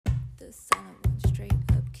the silent ones, straight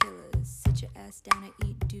up killers. Sit your ass down and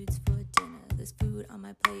eat dudes for dinner. There's food on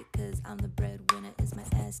my plate cause I'm the breadwinner. Is my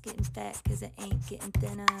ass getting fat cause it ain't getting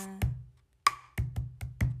thinner?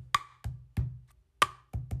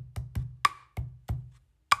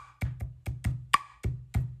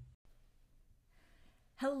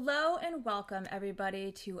 Hello and welcome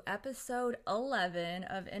everybody to episode 11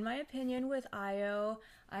 of In My Opinion with Ayo.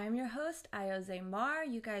 I am your host, Ayo Zaymar.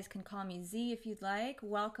 You guys can call me Z if you'd like.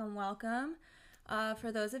 Welcome.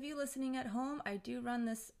 For those of you listening at home, I do run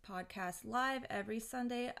this podcast live every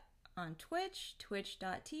Sunday on Twitch,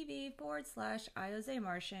 twitch.tv/Ayo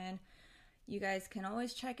Zaymartian. You guys can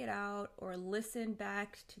always check it out or listen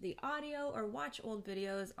back to the audio or watch old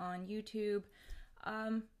videos on YouTube.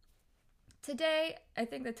 Today, I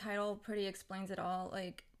think the title pretty much explains it all.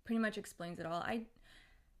 I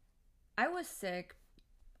was sick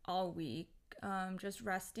all week, just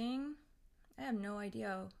resting. I have no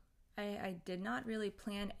idea. I did not really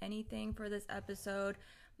plan anything for this episode.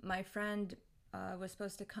 My friend was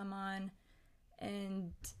supposed to come on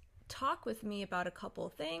and talk with me about a couple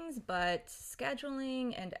things, but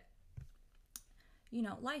scheduling and,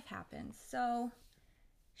 life happens. So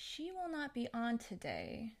she will not be on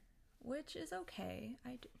today, which is okay.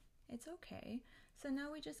 It's okay. So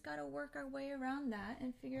now we just got to work our way around that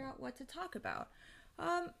and figure out what to talk about.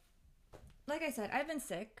 Like I said, I've been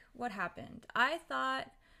sick. What happened? I thought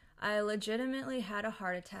I legitimately had a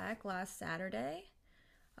heart attack last Saturday.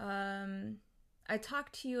 I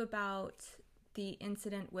talked to you about the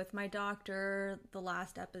incident with my doctor the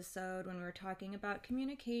last episode when we were talking about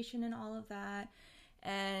communication and all of that.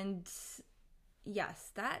 And yes,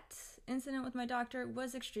 that incident with my doctor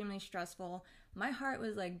was extremely stressful. My heart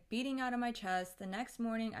was like beating out of my chest. The next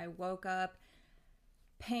morning I woke up,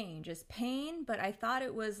 just pain, but I thought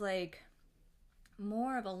it was like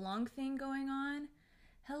more of a lung thing going on.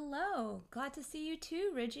 Hello, glad to see you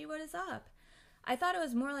too, Ridgie. What is up? I thought it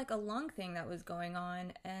was more like a lung thing that was going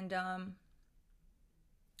on, and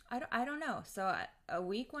I don't know. So a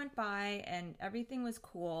week went by and everything was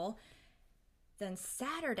cool. Then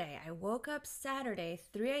Saturday, I woke up Saturday,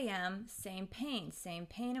 3 a.m., same pain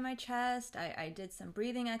in my chest. I did some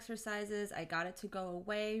breathing exercises. I got it to go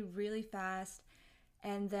away really fast.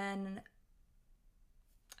 And then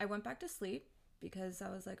I went back to sleep because I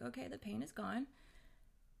was like, okay, the pain is gone.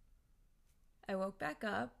 I woke back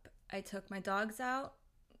up. I took my dogs out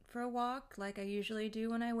for a walk like I usually do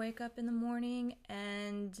when I wake up in the morning.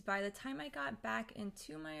 And by the time I got back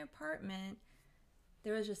into my apartment,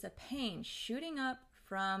 there was just a pain shooting up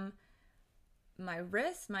from my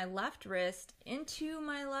wrist, my left wrist, into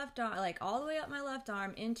my left arm, like all the way up my left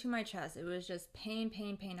arm into my chest. It was just pain.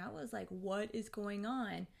 I was like, what is going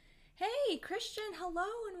on? Hey, Christian, hello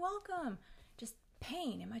and welcome. Just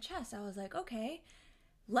pain in my chest. I was like, okay,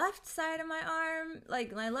 left side of my arm,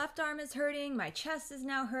 like my left arm is hurting. My chest is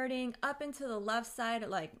now hurting up into the left side,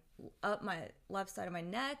 like up my left side of my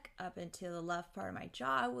neck, up into the left part of my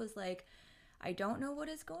jaw. I was like, I don't know what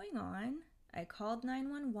is going on. I called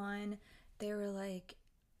 911. They were like,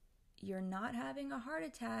 you're not having a heart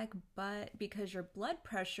attack, but because your blood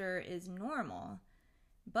pressure is normal,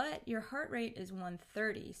 but your heart rate is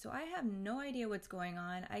 130. So I have no idea what's going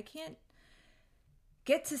on. I can't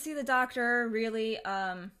get to see the doctor really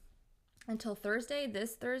until Thursday.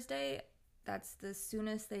 This Thursday, that's the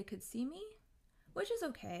soonest they could see me, which is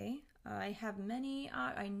okay. I have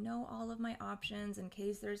I know all of my options in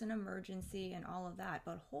case there's an emergency and all of that,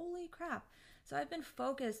 but holy crap. So I've been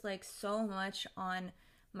focused like so much on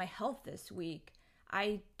my health this week.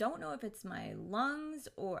 I don't know if it's my lungs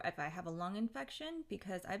or if I have a lung infection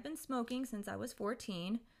because I've been smoking since I was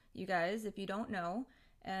 14, you guys, if you don't know,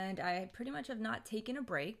 and I pretty much have not taken a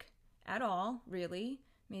break at all, really.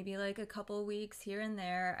 Maybe like a couple weeks here and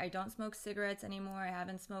there. I don't smoke cigarettes anymore. I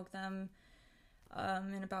haven't smoked them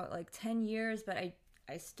in about like 10 years, but I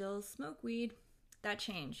still smoke weed. That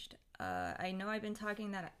changed. I know I've been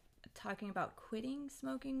talking about quitting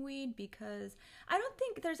smoking weed because I don't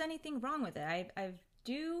think there's anything wrong with it. I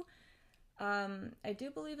do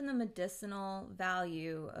believe in the medicinal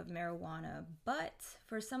value of marijuana, but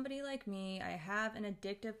for somebody like me, I have an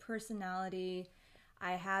addictive personality.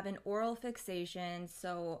 I have an oral fixation,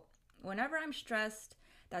 so whenever I'm stressed,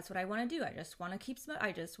 that's what I want to do. I just want to keep smoke.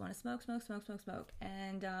 I just want to smoke.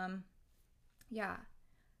 And yeah,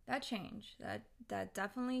 that changed. That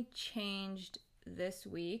definitely changed this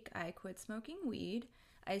week. I quit smoking weed.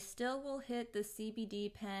 I still will hit the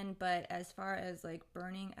CBD pen, but as far as like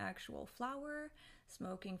burning actual flower,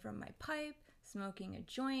 smoking from my pipe, smoking a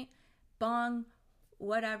joint, bong,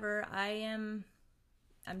 whatever, I'm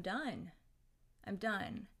done.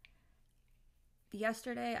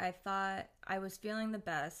 yesterday I thought I was feeling the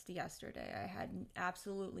best yesterday. I had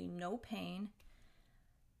absolutely no pain.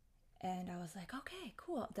 And I was like, okay,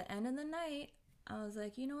 cool. At the end of the night, I was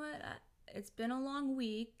like, you know what? It's been a long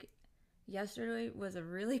week. Yesterday was a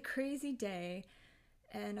really crazy day.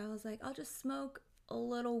 And I was like, I'll just smoke a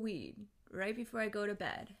little weed right before I go to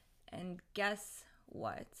bed. And guess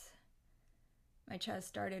what? My chest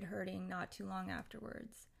started hurting not too long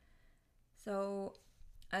afterwards. So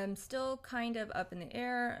I'm still kind of up in the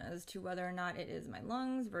air as to whether or not it is my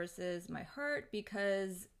lungs versus my heart,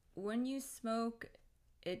 because when you smoke,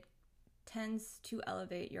 it tends to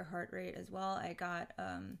elevate your heart rate as well. I got,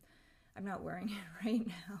 I'm not wearing it right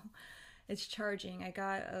now. It's charging. I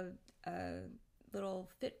got a little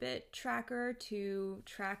Fitbit tracker to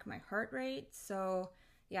track my heart rate. So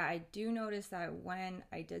yeah, I do notice that when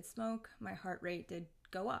I did smoke, my heart rate did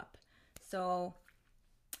go up. So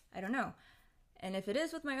I don't know. And if it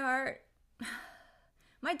is with my heart,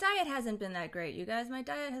 my diet hasn't been that great, you guys. My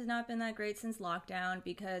diet has not been that great since lockdown,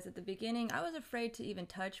 because at the beginning, I was afraid to even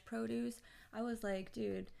touch produce. I was like,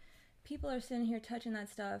 dude, people are sitting here touching that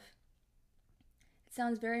stuff. It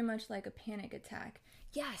sounds very much like a panic attack.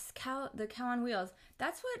 Yes, the cow on wheels.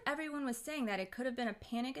 That's what everyone was saying, that it could have been a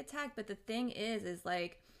panic attack. But the thing is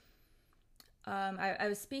like, I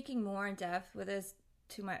was speaking more in depth with this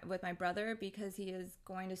with my brother, because he is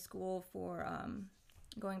going to school for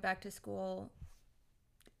going back to school,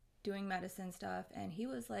 doing medicine stuff, and he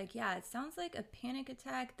was like, yeah, it sounds like a panic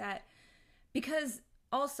attack. That because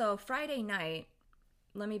also Friday night,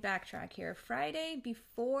 let me backtrack here. Friday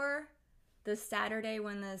before the Saturday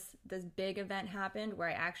when this big event happened where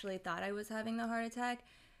I actually thought I was having the heart attack,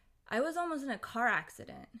 I was almost in a car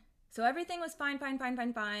accident. So everything was fine.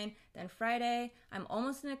 Then Friday, I'm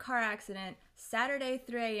almost in a car accident. Saturday,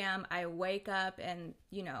 3 a.m., I wake up and,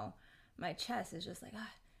 my chest is just like,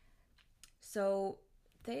 ah. So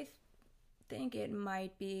they think it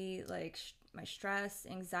might be like my stress,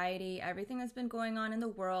 anxiety, everything that's been going on in the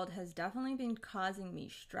world has definitely been causing me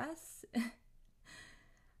stress.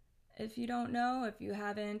 If you don't know, if you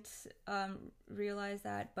haven't realized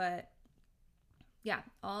that, but yeah,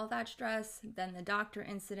 all that stress, then the doctor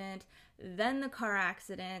incident, then the car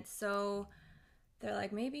accident. So they're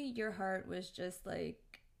like, maybe your heart was just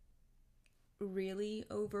like really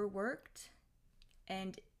overworked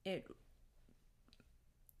and it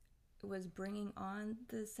was bringing on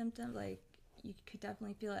the symptom. Like, you could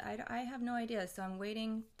definitely feel it. I have no idea. So I'm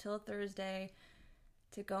waiting till Thursday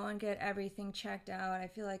to go and get everything checked out. I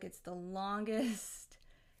feel like it's the longest,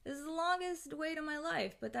 this is the longest wait of my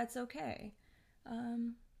life, but that's okay.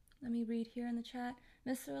 Let me read here in the chat.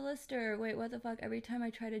 Mr. Lister, wait, what the fuck? Every time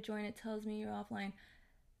I try to join, it tells me you're offline.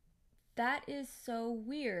 That is so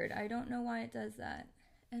weird. I don't know why it does that.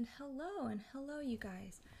 And hello, you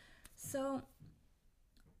guys. So,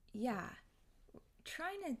 yeah,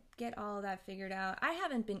 trying to get all of that figured out. I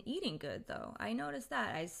haven't been eating good, though. I noticed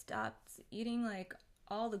that. I stopped eating, like,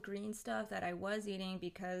 all the green stuff that I was eating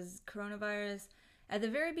because coronavirus. At the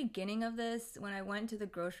very beginning of this, when I went to the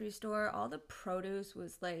grocery store, all the produce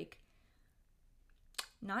was like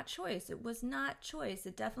not choice. It was not choice.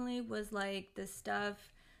 It definitely was like this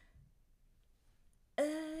stuff.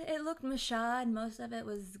 It looked mashad. Most of it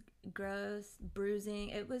was gross, bruising.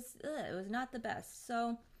 It was not the best.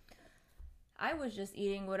 So I was just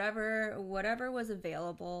eating whatever was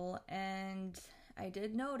available, and I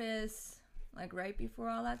did notice, like right before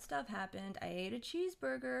all that stuff happened, I ate a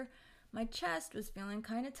cheeseburger. My chest was feeling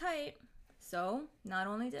kind of tight. So, not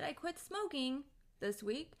only did I quit smoking this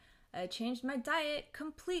week, I changed my diet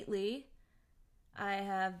completely. I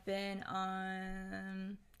have been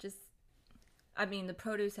on the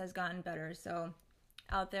produce has gotten better. So,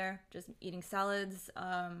 out there, just eating salads,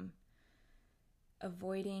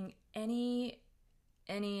 avoiding anything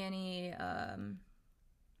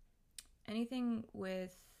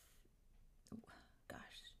with,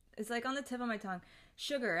 it's like on the tip of my tongue.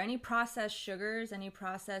 Sugar, any processed sugars, any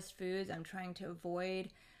processed foods, I'm trying to avoid.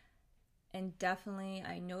 And definitely,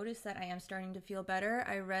 I noticed that I am starting to feel better.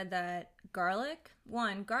 I read that garlic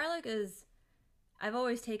is, I've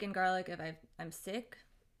always taken garlic if I'm sick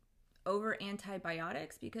over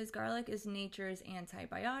antibiotics, because garlic is nature's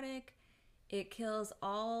antibiotic. It kills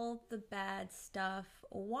all the bad stuff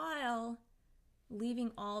while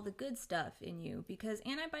leaving all the good stuff in you, because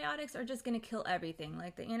antibiotics are just going to kill everything.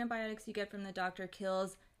 Like the antibiotics you get from the doctor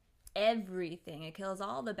kills everything. It kills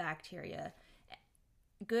all the bacteria,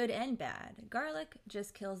 good and bad. Garlic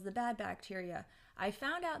just kills the bad bacteria. I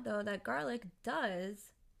found out though that garlic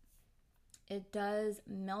does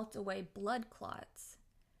melt away blood clots.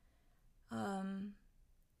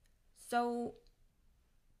 So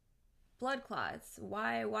blood clots.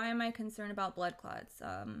 Why am I concerned about blood clots?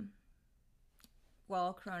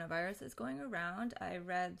 Well, coronavirus is going around. I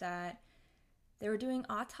read that they were doing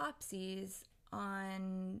autopsies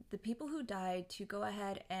on the people who died to go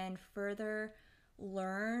ahead and further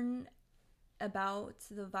learn about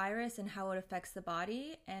the virus and how it affects the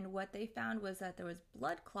body. And what they found was that there was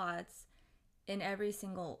blood clots in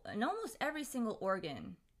almost every single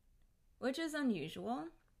organ, which is unusual.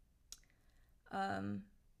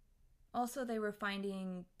 Also, they were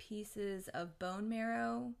finding pieces of bone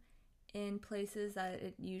marrow in places that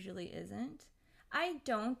it usually isn't. I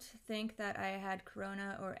don't think that I had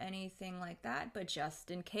corona or anything like that, but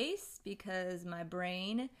just in case, because my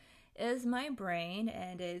brain is my brain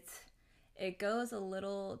and it goes a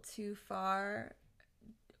little too far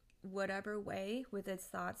whatever way with its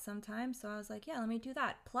thoughts sometimes. So I was like, yeah, let me do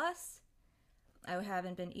that. Plus, I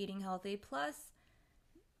haven't been eating healthy. Plus,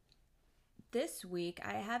 this week,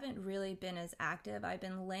 I haven't really been as active. I've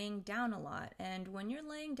been laying down a lot. And when you're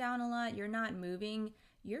laying down a lot, you're not moving.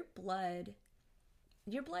 Your blood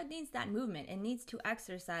needs that movement. It needs to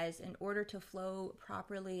exercise in order to flow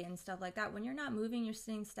properly and stuff like that. When you're not moving, you're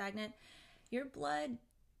staying stagnant. Your blood,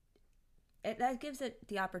 that gives it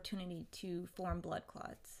the opportunity to form blood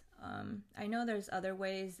clots. I know there's other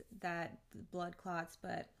ways that blood clots,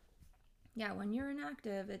 but yeah, when you're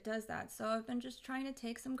inactive, it does that. So I've been just trying to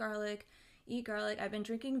take some garlic, eat garlic. I've been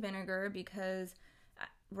drinking vinegar, because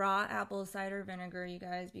raw apple cider vinegar, you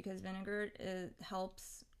guys, because vinegar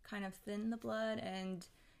helps kind of thin the blood and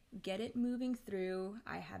get it moving through.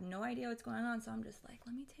 I have no idea what's going on, so I'm just like,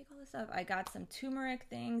 let me take all this stuff. I got some turmeric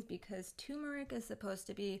things, because turmeric is supposed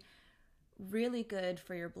to be really good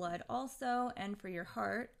for your blood also, and for your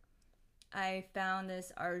heart. I found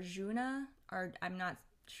this Arjuna, or I'm not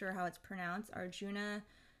sure how it's pronounced, Arjuna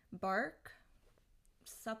bark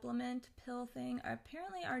supplement pill thing.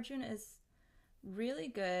 Apparently Arjuna is really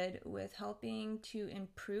good with helping to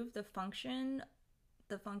improve the functions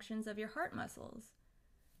of your heart muscles.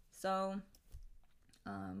 So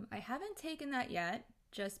I haven't taken that yet,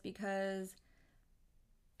 just because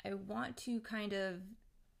I want to kind of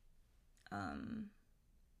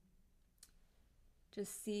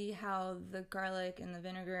just see how the garlic and the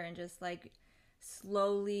vinegar, and just like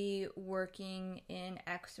slowly working in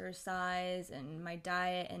exercise and my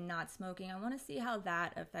diet and not smoking, I want to see how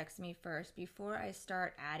that affects me first before I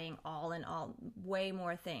start adding way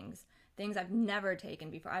more things I've never taken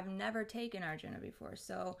before. I've never taken Arjuna before,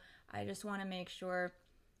 so I just want to make sure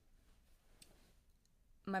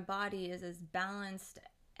my body is as balanced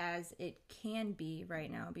as it can be right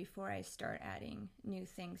now before I start adding new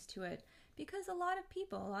things to it. Because a lot of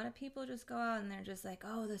people just go out and they're just like,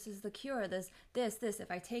 oh, this is the cure, this, if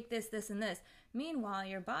I take this, and this. Meanwhile,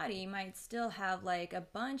 your body might still have like a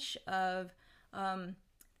bunch of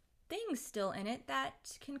things still in it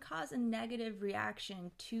that can cause a negative reaction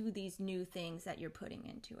to these new things that you're putting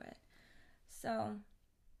into it. So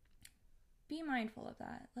be mindful of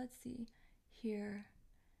that. Let's see here.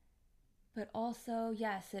 But also,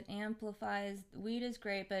 yes, it amplifies, weed is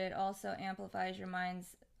great, but it also amplifies your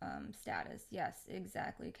mind's status. Yes,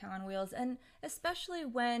 exactly. Cow on wheels. And especially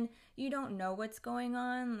when you don't know what's going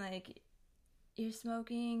on, like you're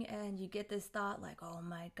smoking and you get this thought like, oh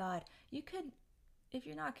my God, you could, if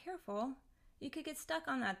you're not careful, you could get stuck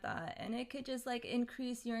on that thought, and it could just like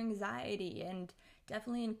increase your anxiety and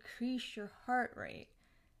definitely increase your heart rate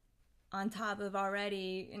on top of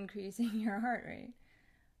already increasing your heart rate.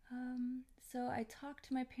 So I talked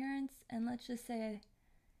to my parents, and let's just say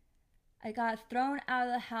I got thrown out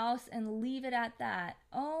of the house, and leave it at that.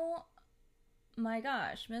 Oh my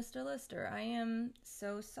gosh, Mr. Lister, I am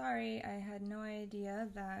so sorry. I had no idea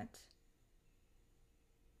that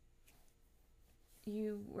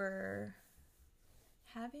you were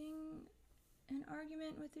having an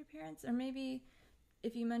argument with your parents, or maybe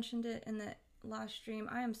if you mentioned it in the last stream.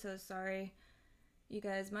 I am so sorry. You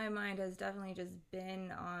guys, my mind has definitely just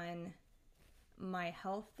been on my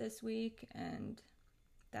health this week, and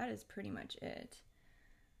that is pretty much it.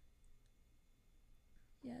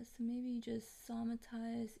 Yeah, so maybe just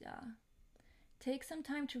somatize, yeah. Take some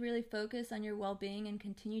time to really focus on your well-being and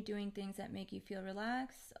continue doing things that make you feel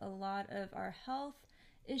relaxed. A lot of our health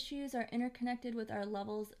issues are interconnected with our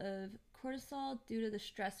levels of cortisol due to the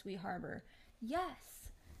stress we harbor.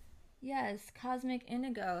 Yes, Cosmic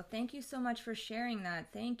Indigo, thank you so much for sharing that.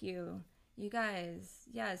 Thank you. You guys,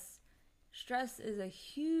 yes, stress is a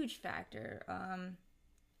huge factor.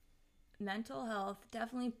 Mental health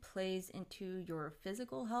definitely plays into your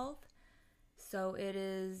physical health, so it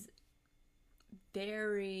is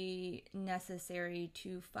very necessary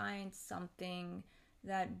to find something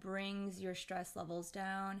that brings your stress levels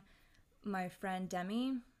down. my friend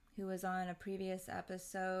Demi, who was on a previous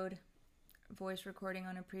episode, voice recording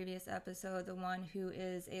on a previous episode, the one who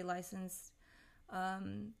is a licensed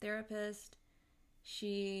therapist,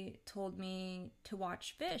 she told me to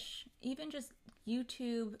watch fish, even just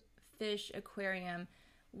YouTube fish aquarium.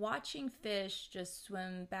 Watching fish just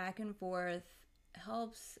swim back and forth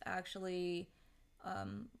helps actually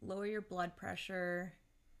lower your blood pressure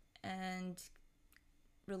and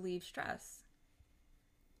relieve stress,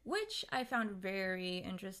 which I found very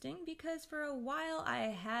interesting because for a while I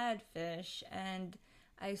had fish, and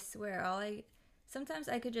I swear sometimes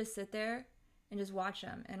I could just sit there and just watch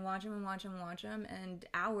them and watch them and watch them and watch them, and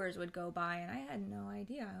hours would go by and I had no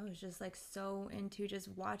idea. I was just like so into just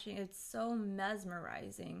watching. It's so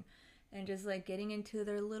mesmerizing, and just like getting into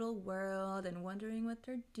their little world and wondering what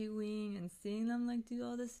they're doing and seeing them like do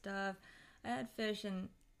all this stuff. I had fish, and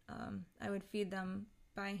I would feed them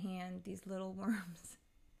by hand, these little worms.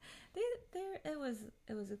 It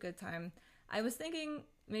was a good time. I was thinking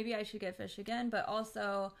maybe I should get fish again, but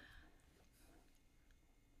also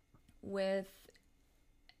with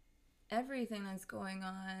everything that's going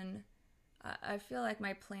on, I feel like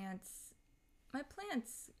my plants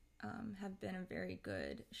have been a very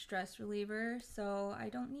good stress reliever, so I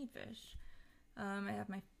don't need fish. I have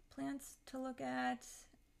my plants to look at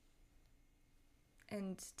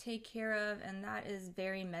and take care of, and that is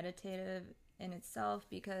very meditative in itself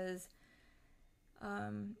because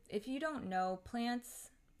if you don't know,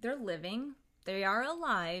 plants, they're living. They are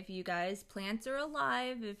alive, you guys. Plants are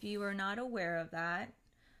alive if you are not aware of that.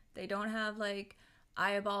 They don't have like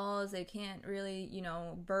eyeballs. They can't really,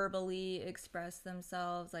 verbally express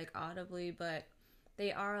themselves like audibly, but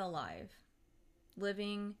they are alive.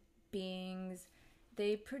 Living beings.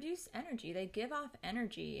 They produce energy. They give off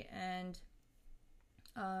energy, and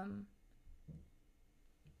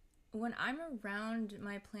when I'm around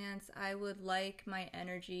my plants, I would like my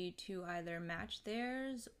energy to either match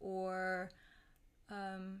theirs or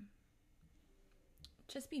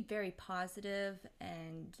just be very positive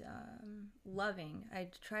and loving. I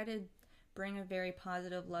try to bring a very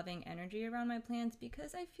positive, loving energy around my plants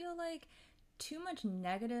because I feel like too much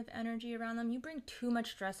negative energy around them, you bring too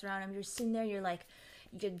much stress around them. You're sitting there, you're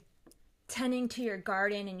tending to your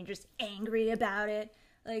garden and you're just angry about it.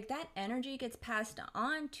 Like, that energy gets passed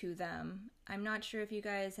on to them. I'm not sure if you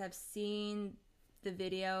guys have seen the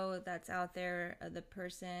video that's out there of the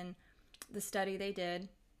study they did.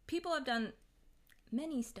 People have done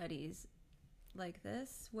many studies like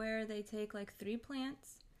this where they take like 3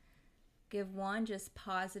 plants, give one just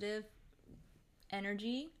positive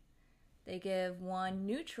energy, they give one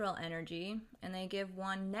neutral energy, and they give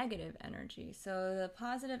one negative energy. So the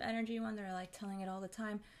positive energy one, they're like telling it all the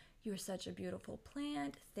time, "You're such a beautiful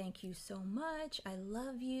plant. Thank you so much. I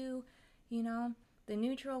love you." The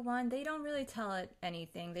neutral one, they don't really tell it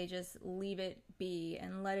anything. They just leave it be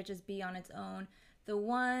and let it just be on its own.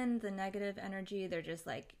 The negative energy, they're just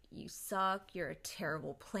like, "You suck. You're a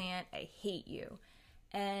terrible plant. I hate you."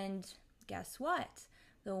 And guess what?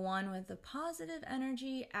 The one with the positive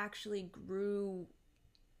energy actually grew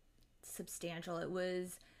substantial. It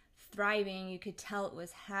was thriving. You could tell it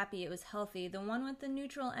was happy. It was healthy. The one with the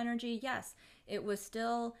neutral energy, yes, it was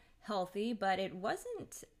still healthy, but it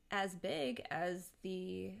wasn't as big as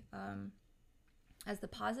the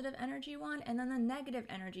positive energy one. And then the negative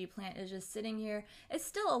energy plant is just sitting here. It's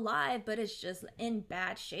still alive, but it's just in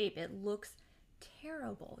bad shape. It looks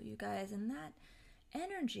terrible, you guys. And that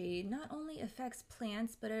energy not only affects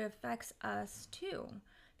plants, but it affects us too,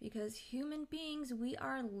 because human beings, we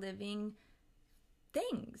are living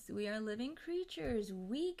things. We are living creatures.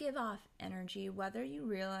 We give off energy whether you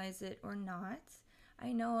realize it or not.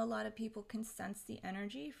 I know a lot of people can sense the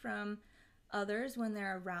energy from others when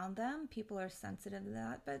they're around them. People are sensitive to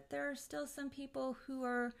that, but there are still some people who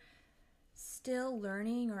are still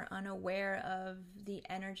learning or unaware of the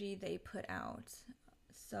energy they put out.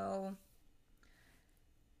 So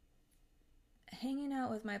hanging out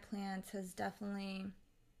with my plants has definitely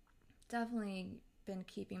been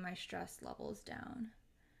keeping my stress levels down.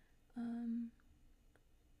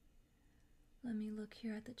 Let me look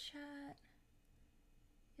here at the chat.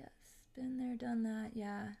 Yes, been there, done that.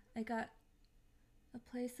 Yeah, I got a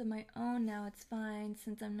place of my own now. It's fine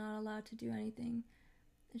since I'm not allowed to do anything.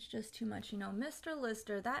 It's just too much, Mr.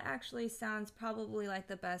 Lister, that actually sounds probably like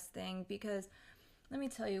the best thing, because let me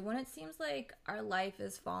tell you, when it seems like our life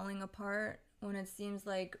is falling apart, when it seems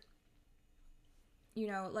like,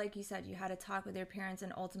 like you said, you had a talk with your parents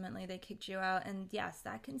and ultimately they kicked you out. And yes,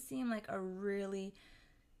 that can seem like a really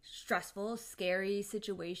stressful, scary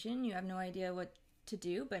situation. You have no idea what to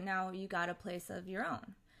do, but now you got a place of your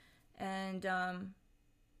own. And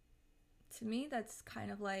to me, that's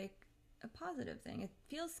kind of like a positive thing. It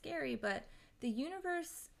feels scary, but the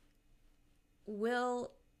universe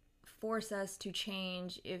will force us to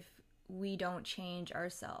change if we don't change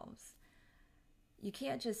ourselves. You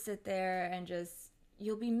can't just sit there and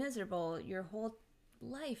you'll be miserable your whole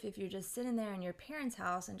life if you're just sitting there in your parents'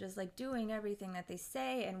 house and just like doing everything that they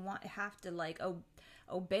say and have to like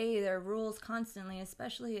obey their rules constantly,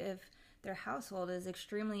 especially if their household is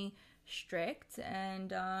extremely strict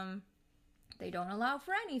and they don't allow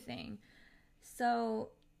for anything. So,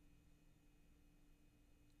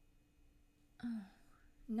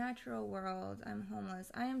 natural world, I'm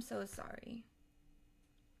homeless. I am so sorry.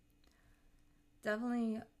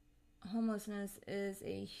 Definitely, homelessness is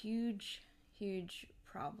a huge, huge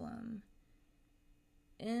problem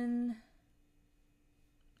in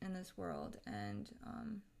this world, and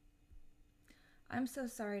I'm so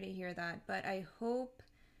sorry to hear that, but I hope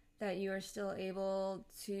that you are still able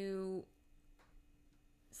to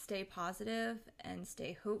stay positive and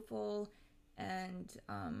stay hopeful and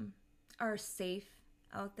are safe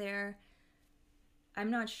out there. I'm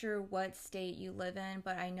not sure what state you live in,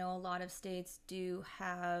 but I know a lot of states do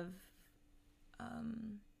have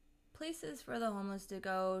places for the homeless to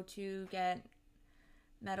go to get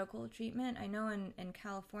medical treatment. I know in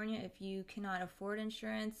California, if you cannot afford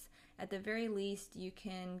insurance, at the very least you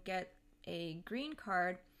can get a green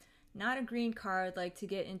card. Not a green card like to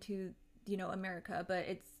get into, America, but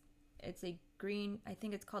it's a green, I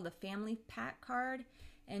think it's called a family pack card,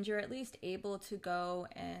 and you're at least able to go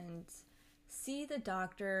and see the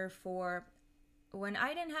doctor for... When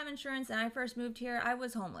I didn't have insurance and I first moved here, I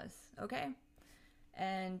was homeless, okay?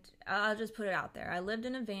 And I'll just put it out there. I lived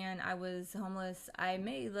in a van. I was homeless.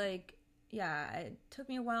 It took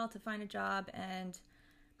me a while to find a job, and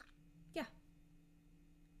yeah,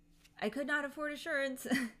 I could not afford insurance.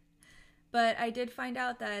 But I did find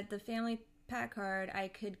out that the family pack card, I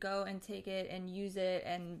could go and take it and use it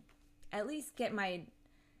and at least get my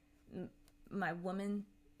womanness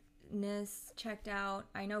checked out.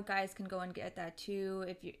 I know guys can go and get that too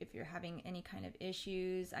if you're having any kind of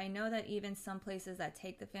issues. I know that even some places that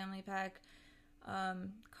take the family pack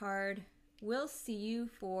card will see you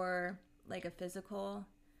for like a physical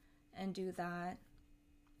and do that.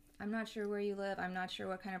 I'm not sure where you live. I'm not sure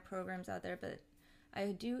what kind of programs out there, but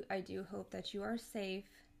I do hope that you are safe.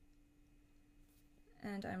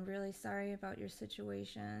 And I'm really sorry about your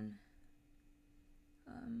situation.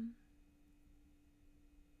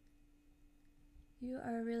 You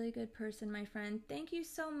are a really good person, my friend. Thank you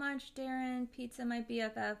so much, Darren. Pizza, my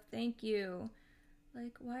BFF. Thank you.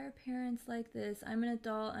 Like, why are parents like this? I'm an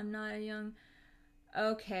adult. I'm not a young...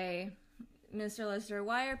 Okay, Mr. Lister,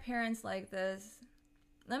 why are parents like this?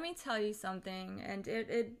 Let me tell you something. And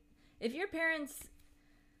if your parents...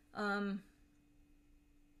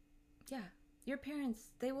 your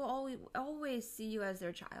parents, they will always see you as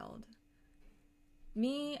their child.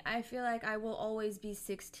 Me, I feel like I will always be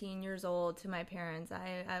 16 years old to my parents.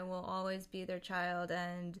 I will always be their child.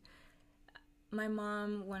 And my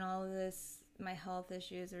mom, when all of this, my health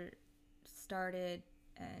issues started,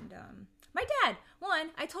 and my dad,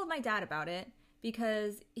 I told my dad about it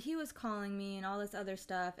because he was calling me and all this other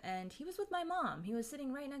stuff, and he was with my mom. He was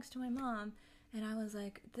sitting right next to my mom, and I was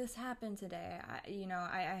like, this happened today.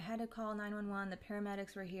 I had to call 911. The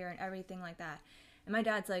paramedics were here and everything like that. And my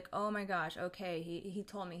dad's like, oh my gosh, okay. He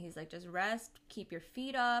told me, he's like, just rest, keep your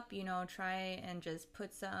feet up, try and just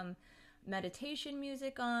put some meditation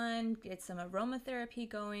music on, get some aromatherapy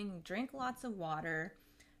going, drink lots of water.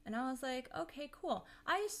 And I was like, okay, cool.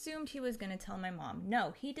 I assumed he was going to tell my mom.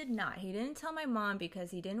 No, he did not. He didn't tell my mom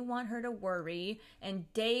because he didn't want her to worry.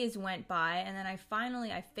 And days went by, and then I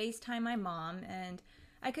FaceTimed my mom, and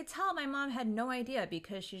I could tell my mom had no idea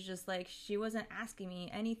because she's just like, she wasn't asking me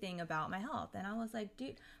anything about my health. And I was like,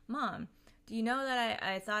 dude, Mom, do you know that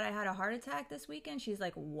I thought I had a heart attack this weekend? She's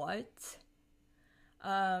like, what?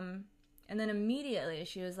 And then immediately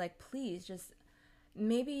she was like, please, just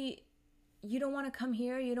maybe you don't want to come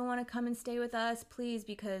here. You don't want to come and stay with us, please,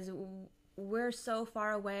 because we're so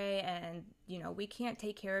far away and, we can't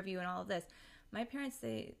take care of you and all of this. My parents,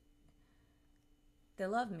 they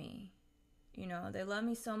love me. They love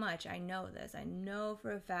me so much. I know this. I know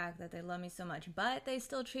for a fact that they love me so much. But they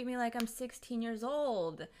still treat me like I'm 16 years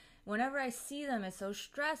old. Whenever I see them, it's so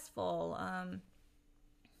stressful. A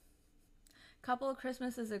couple of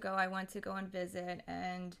Christmases ago, I went to go and visit,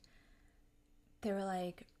 and they were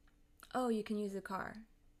like, oh, you can use the car.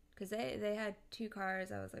 Because they had 2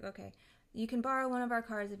 cars. I was like, okay, you can borrow one of our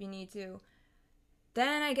cars if you need to.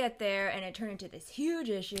 Then I get there and it turned into this huge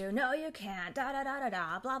issue. No, you can't. Da da da da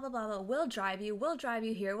da. Blah blah blah blah. We'll drive you. We'll drive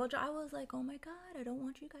you here. I was like, oh my god, I don't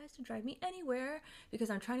want you guys to drive me anywhere because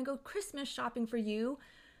I'm trying to go Christmas shopping for you.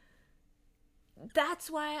 That's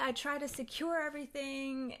why I try to secure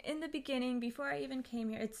everything in the beginning before I even came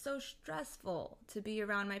here. It's so stressful to be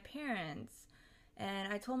around my parents.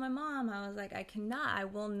 And I told my mom, I was like, I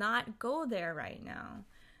will not go there right now.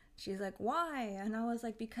 She's like, why? And I was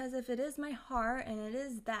like, because if it is my heart and it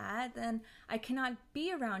is that, then I cannot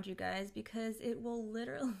be around you guys because it will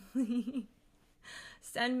literally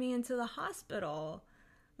send me into the hospital.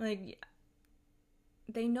 Like,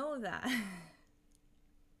 they know that.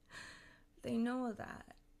 They know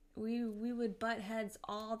that. We would butt heads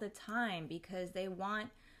all the time because they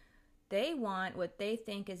want what they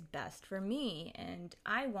think is best for me, and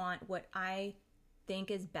I want what I think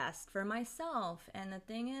is best for myself. And the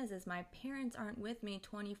thing is my parents aren't with me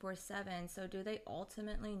 24/7, so do they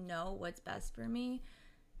ultimately know what's best for me?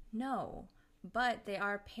 No. But they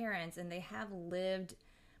are parents and they have lived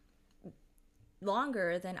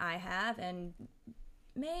longer than I have and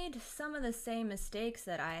made some of the same mistakes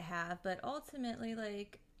that I have, but ultimately,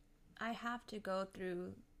 like, I have to go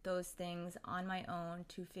through those things on my own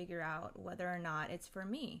to figure out whether or not it's for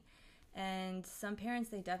me. And some parents,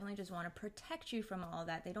 they definitely just want to protect you from all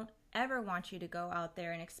that. They don't ever want you to go out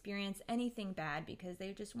there and experience anything bad because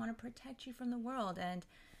they just want to protect you from the world. And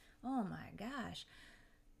oh my gosh,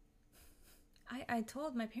 I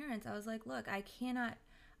told my parents, I was like, look, I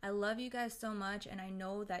love you guys so much, and I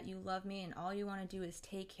know that you love me, and all you want to do is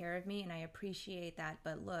take care of me, and I appreciate that.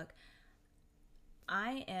 But look,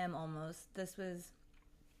 I'm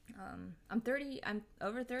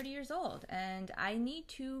over 30 years old, and I need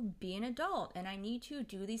to be an adult, and I need to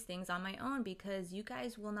do these things on my own because you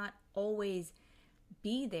guys will not always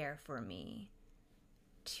be there for me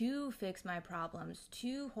to fix my problems,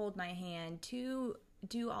 to hold my hand, to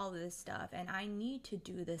do all this stuff. And I need to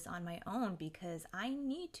do this on my own because I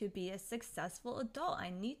need to be a successful adult. I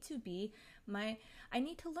need to learn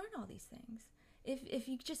all these things. If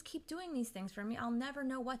you just keep doing these things for me, I'll never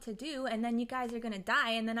know what to do, and then you guys are going to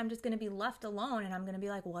die, and then I'm just going to be left alone, and I'm going to be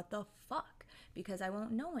like, what the fuck? Because I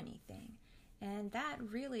won't know anything. And that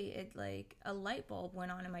really, like a light bulb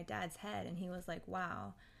went on in my dad's head, and he was like,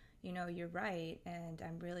 wow, you're right, and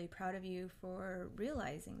I'm really proud of you for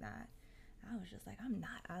realizing that. I was just like,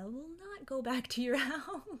 I will not go back to your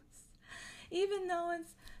house. Even though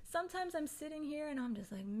sometimes I'm sitting here and I'm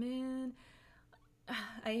just like, man,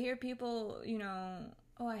 I hear people,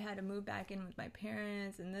 oh, I had to move back in with my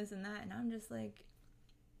parents and this and that. And I'm just like,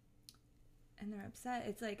 and they're upset.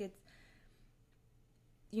 It's like,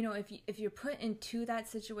 if you're put into that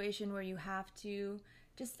situation where you have to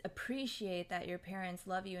just appreciate that your parents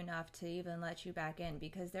love you enough to even let you back in,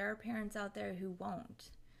 because there are parents out there who won't.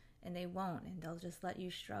 And they won't, and they'll just let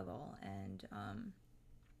you struggle. And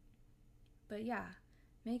but yeah,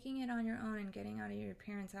 making it on your own and getting out of your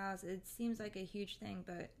parents' house, it seems like a huge thing,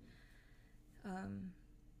 but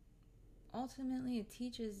ultimately it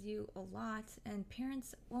teaches you a lot, and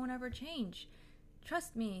parents won't ever change.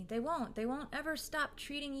 Trust me, they won't. They won't ever stop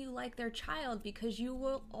treating you like their child because you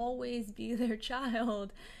will always be their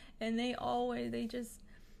child, and they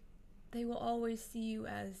will always see you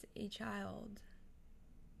as a child,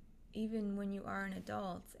 even when you are an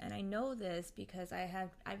adult. And I know this because I've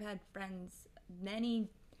had friends many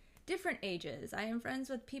different ages. I am friends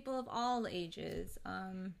with people of all ages.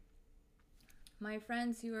 My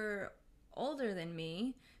friends who are older than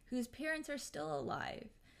me, whose parents are still alive,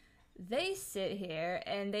 they sit here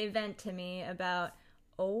and they vent to me about,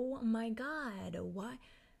 oh my god, why?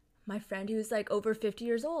 My friend who's like over 50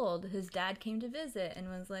 years old, his dad came to visit and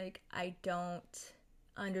was like, I don't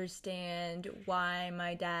understand why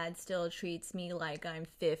my dad still treats me like I'm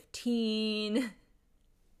 15.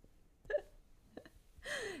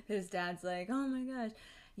 His dad's like, oh my gosh,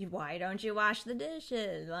 why don't you wash the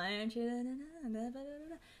dishes? Why don't you?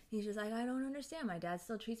 He's just like, I don't understand. My dad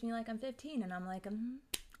still treats me like I'm 15. And I'm like,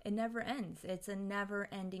 it never ends. It's a never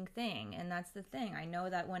ending thing. And that's the thing. I know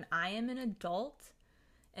that when I am an adult,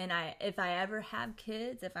 and if I ever have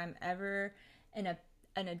kids, if I'm ever an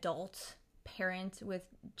adult parent with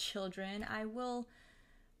children, I will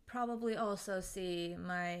probably also see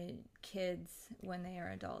my kids when they are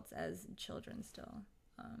adults as children still.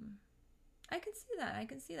 I can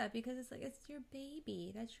see that because it's like, it's your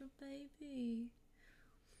baby. That's your baby.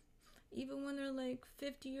 Even when they're like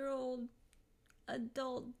 50-year-old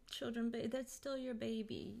adult children, that's still your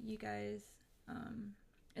baby, you guys.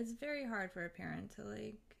 It's very hard for a parent to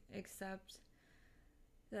like accept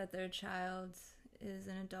that their child is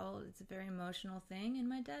an adult, it's a very emotional thing, and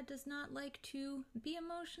my dad does not like to be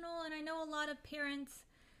emotional. And I know a lot of parents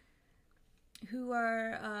who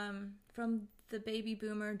are from the baby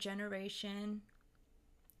boomer generation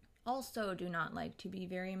also do not like to be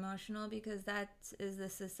very emotional, because that is the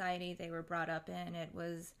society they were brought up in. It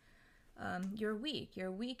was, you're weak.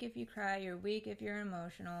 You're weak if you cry. You're weak if you're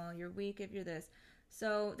emotional. You're weak if you're this.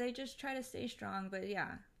 So they just try to stay strong. But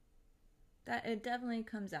yeah, that it definitely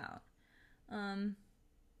comes out.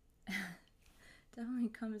 Definitely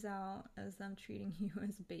comes out as them treating you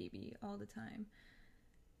as baby all the time.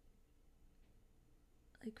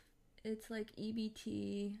 Like, it's like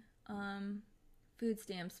EBT, food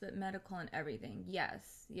stamps, but medical and everything.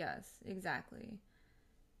 Yes, exactly.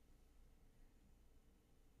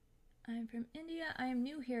 I'm from India. I am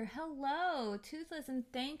new here. Hello, Toothless, and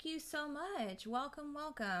thank you so much.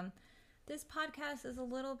 Welcome. This podcast is a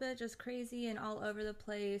little bit just crazy and all over the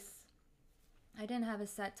place. I didn't have a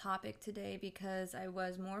set topic today because I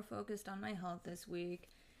was more focused on my health this week,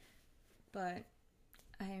 but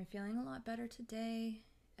I am feeling a lot better today,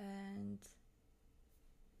 and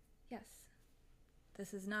yes,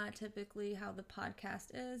 this is not typically how the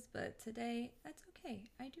podcast is, but today, that's okay.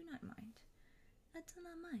 I do not mind. I do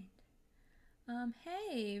not mind.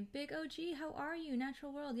 Hey, Big OG, how are you?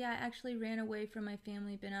 Natural World. Yeah, I actually ran away from my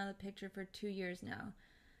family, been out of the picture for 2 years now.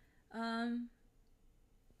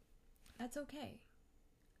 That's okay.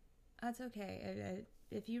 That's okay.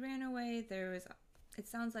 If you ran away, it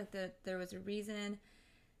sounds like there was a reason,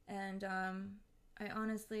 and I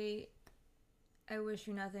wish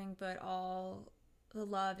you nothing but all the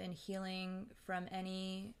love and healing from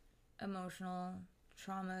any emotional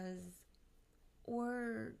traumas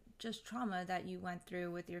or just trauma that you went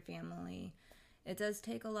through with your family. It does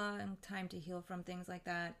take a long time to heal from things like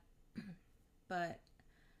that, but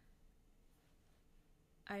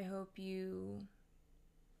I hope you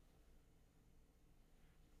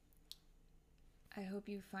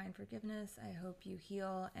find forgiveness. I hope you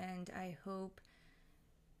heal, and I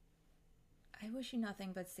wish you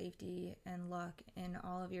nothing but safety and luck in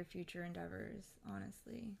all of your future endeavors,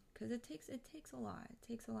 honestly, because it takes a lot. It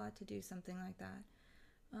takes a lot to do something like that.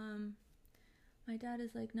 My dad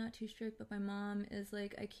is like not too strict, but my mom is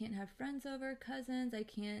like, I can't have friends over, cousins. I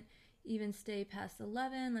can't even stay past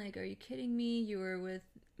 11. Like, are you kidding me? You're okay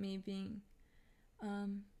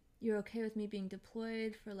with me being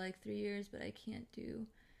deployed for like 3 years, but I can't do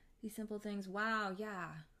these simple things. Wow, yeah.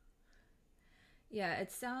 Yeah,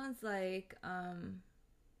 it sounds like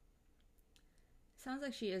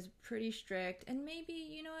she is pretty strict, and maybe,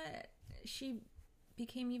 you know what, she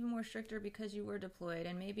became even more stricter because you were deployed,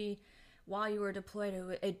 and maybe while you were deployed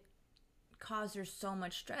it caused her so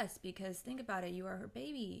much stress, because think about it, you are her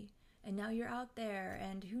baby, and now you're out there,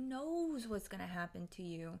 and who knows what's gonna happen to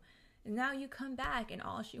you, and now you come back, and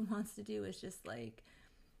all she wants to do is just like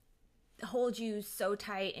hold you so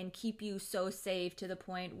tight and keep you so safe to the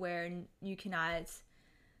point where you cannot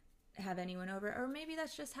have anyone over. Or maybe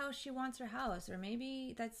that's just how she wants her house, or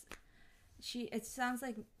maybe it sounds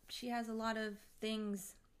like she has a lot of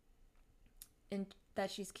things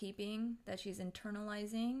that she's keeping, that she's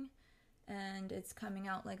internalizing, and it's coming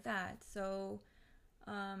out like that. So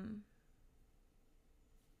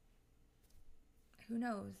who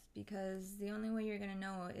knows, because the only way you're gonna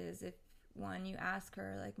know is if, one, you ask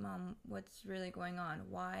her, like, Mom, what's really going on?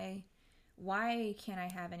 Why can't I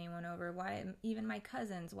have anyone over? Why, even my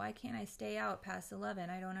cousins, why can't I stay out past 11?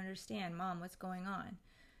 I don't understand. Mom, what's going on?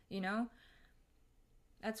 You know?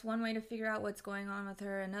 That's one way to figure out what's going on with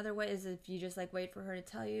her. Another way is if you just like wait for her to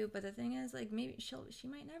tell you. But the thing is, like, maybe she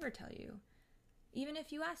might never tell you. Even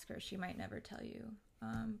if you ask her, she might never tell you.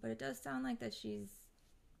 But it does sound like that she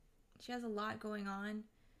has a lot going on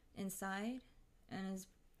inside and is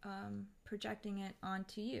projecting it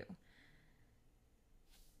onto you.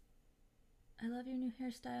 I love your new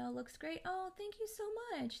hairstyle. Looks great. Oh, thank you so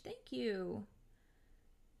much. Thank you.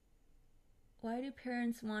 Why do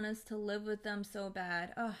parents want us to live with them so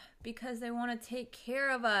bad? Oh, because they want to take care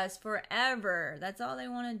of us forever. That's all they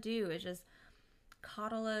want to do, is just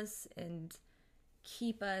coddle us and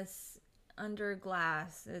keep us under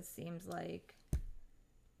glass, it seems like.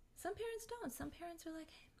 Some parents don't. Some parents are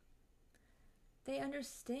like, hey, they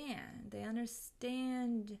understand. They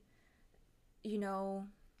understand, you know,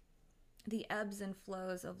 the ebbs and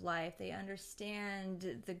flows of life. They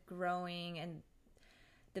understand the growing and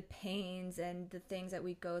the pains and the things that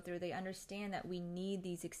we go through. They understand that we need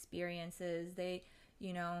these experiences. They,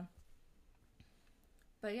 you know,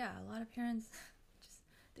 but yeah, a lot of parents just,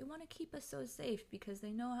 they want to keep us so safe because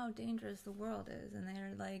they know how dangerous the world is. And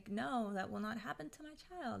they're like, no, that will not happen to my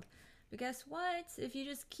child. But guess what? If you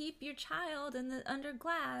just keep your child under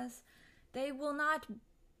glass, they will not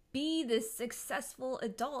be this successful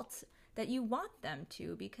adult that you want them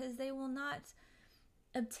to, because they will not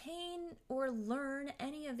obtain or learn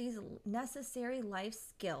any of these necessary life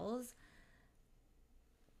skills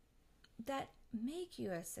that make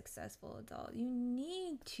you a successful adult. You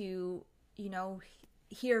need to,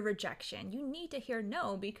 hear rejection. You need to hear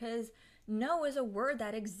no, because no is a word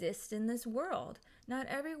that exists in this world. Not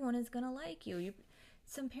everyone is going to like you.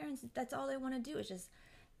 Some parents, that's all they want to do is just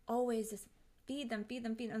always just feed them.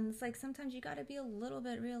 And it's like, sometimes you got to be a little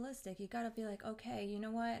bit realistic. You got to be like, okay, you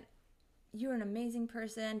know what? You're an amazing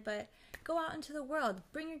person, but go out into the world.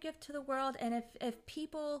 Bring your gift to the world. And if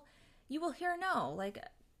people, you will hear no. Like,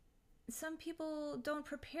 some people don't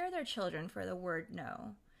prepare their children for the word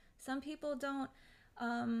no. Some people don't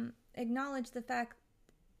acknowledge the fact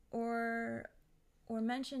or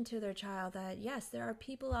mention to their child that, yes, there are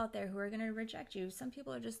people out there who are going to reject you. Some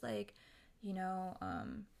people are just like,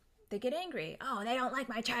 they get angry. Oh, they don't like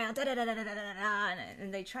my child. Da, da, da, da, da, da, da,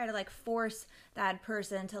 and they try to like force that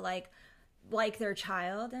person to like their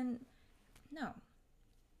child. And no.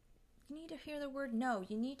 You need to hear the word no.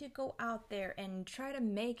 You need to go out there and try to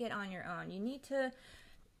make it on your own. You need to,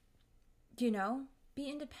 be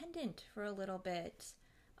independent for a little bit.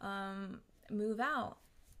 Move out.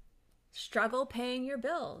 Struggle paying your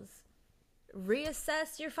bills.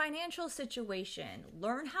 Reassess your financial situation.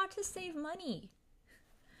 Learn how to save money.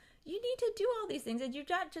 You need to do all these things, and you're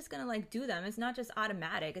not just going to like do them. It's not just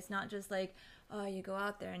automatic. It's not just like, oh, you go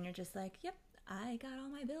out there and you're just like, yep, I got all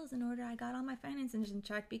my bills in order. I got all my finances in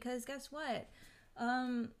check. Because guess what?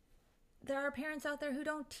 There are parents out there who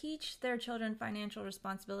don't teach their children financial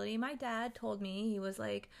responsibility. My dad told me, he was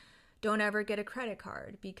like, don't ever get a credit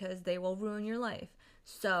card because they will ruin your life.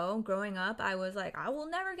 So growing up, I was like, I will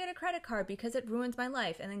never get a credit card because it ruins my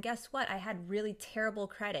life. And then guess what? I had really terrible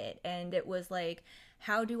credit. And it was like,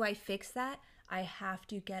 how do I fix that? I have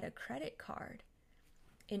to get a credit card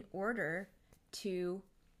in order to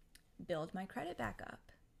build my credit back up.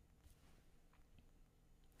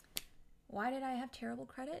 Why did I have terrible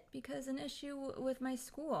credit? Because an issue with my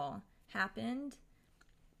school happened.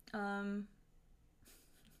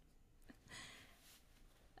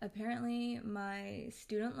 Apparently, my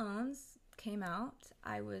student loans came out.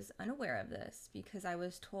 I was unaware of this because I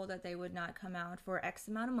was told that they would not come out for X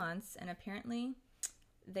amount of months, and apparently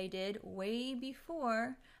they did way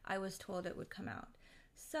before I was told it would come out.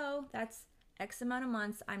 So that's X amount of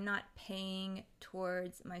months I'm not paying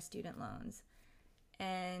towards my student loans.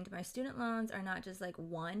 And my student loans are not just like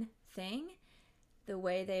one thing. The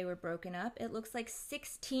way they were broken up, it looks like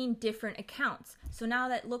 16 different accounts. So now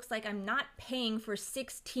that looks like I'm not paying for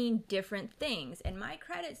 16 different things. And my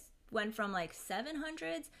credits went from like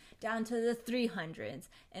 700s down to the 300s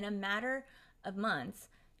in a matter of months,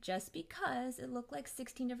 just because it looked like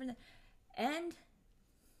 16 different things. And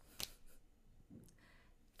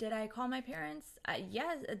did I call my parents?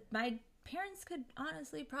 Yes, my parents could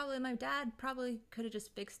honestly my dad probably could have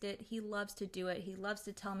just fixed it. He loves to do it. He loves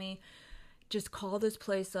to tell me, just call this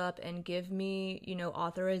place up and give me,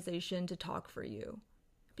 authorization to talk for you.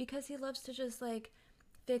 Because he loves to just like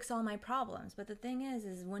fix all my problems. But the thing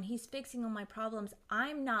is when he's fixing all my problems,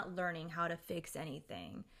 I'm not learning how to fix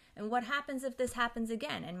anything. And what happens if this happens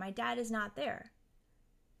again and my dad is not there?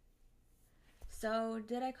 So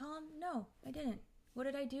did I call him? No, I didn't. What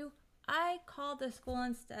did I do? I called the school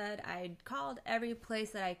instead. I called every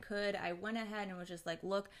place that I could. I went ahead and was just like,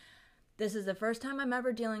 look, this is the first time I'm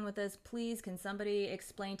ever dealing with this. Please, can somebody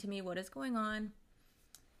explain to me what is going on?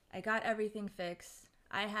 I got everything fixed.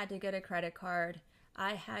 I had to get a credit card.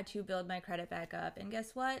 I had to build my credit back up. And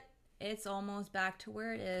guess what? It's almost back to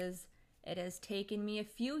where it is. It has taken me a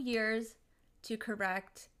few years to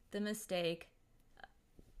correct the mistake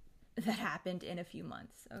that happened in a few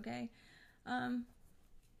months, okay?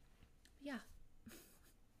 Yeah.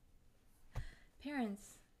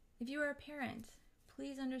 Parents, if you are a parent,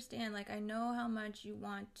 please understand, I know how much you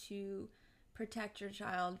want to protect your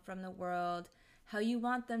child from the world, how you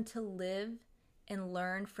want them to live and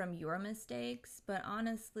learn from your mistakes, but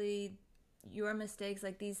honestly, your mistakes,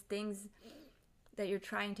 these things that you're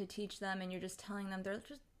trying to teach them and you're just telling them, they're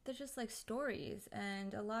just like stories.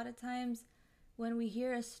 And a lot of times when we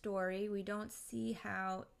hear a story, we don't see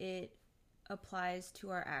how it applies to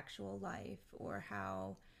our actual life, or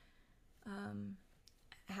how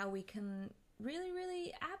we can really,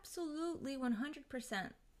 really, absolutely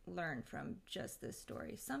 100% learn from just this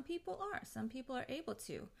story. Some people are able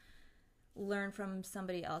to learn from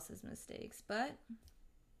somebody else's mistakes, but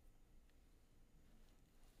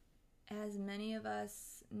as many of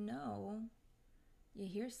us know, you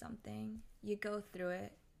hear something, you go through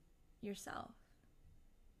it yourself.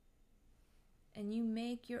 And you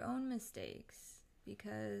make your own mistakes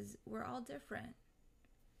because we're all different.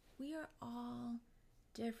 We are all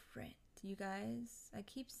different, you guys. I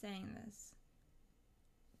keep saying this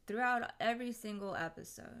throughout every single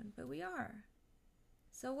episode, but we are.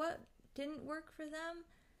 So what didn't work for them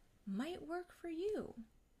might work for you.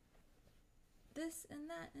 This and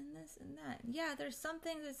that and this and that. Yeah, there's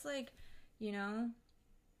something that's like, I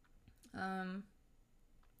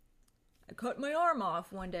cut my arm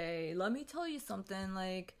off one day. Let me tell you something,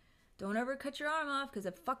 like, don't ever cut your arm off because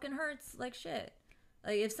it fucking hurts like shit.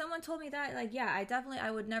 Like, if someone told me that, like, yeah,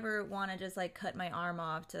 I would never want to just, like, cut my arm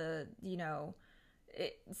off to,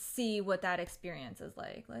 see what that experience is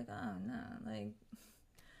like. Like, oh, no, like,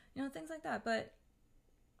 things like that. But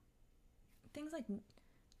things like,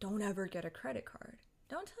 don't ever get a credit card.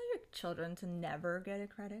 Don't tell your children to never get a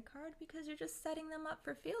credit card because you're just setting them up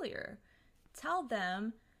for failure. Tell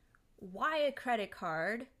them why a credit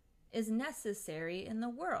card is necessary in the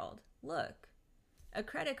world. Look, a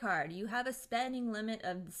credit card, you have a spending limit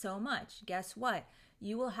of so much. Guess what?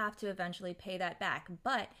 You will have to eventually pay that back.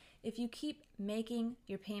 But if you keep making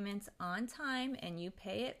your payments on time and you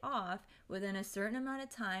pay it off within a certain amount of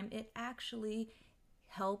time, it actually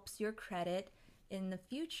helps your credit. In the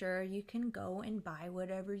future, you can go and buy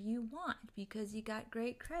whatever you want because you got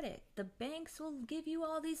great credit. The banks will give you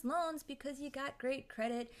all these loans because you got great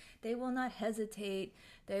credit. They will not hesitate.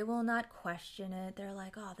 They will not question it. They're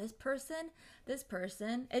like, oh, this person.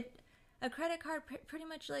 A credit card pretty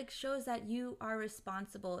much like shows that you are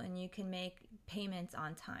responsible and you can make payments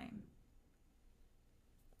on time.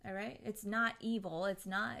 All right? It's not evil. It's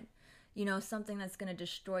not, something that's going to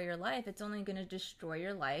destroy your life. It's only going to destroy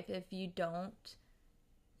your life if you don't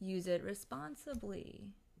use it responsibly.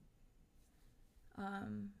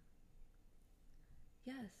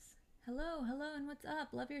 Yes. Hello, and what's up?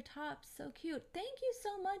 Love your tops. So cute. Thank you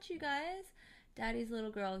so much, you guys. Daddy's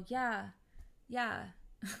little girl. Yeah.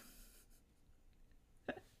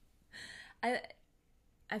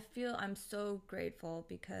 I feel I'm so grateful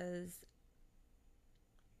because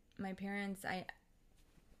my parents,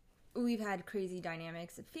 we've had crazy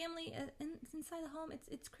dynamics. Family inside the home,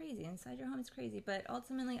 it's crazy. Inside your home, it's crazy. But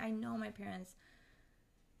ultimately, I know my parents,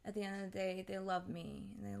 at the end of the day, they love me.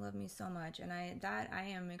 And they love me so much. And I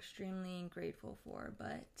am extremely grateful for.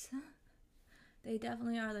 But they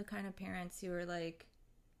definitely are the kind of parents who are like,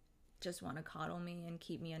 just want to coddle me and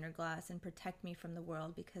keep me under glass and protect me from the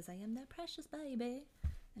world because I am their precious baby.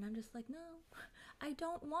 And I'm just like, no, I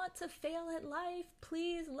don't want to fail at life.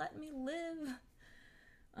 Please let me live.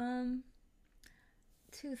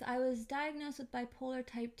 Tooth, I was diagnosed with bipolar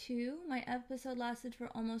type 2. My episode lasted for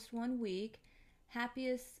almost 1 week.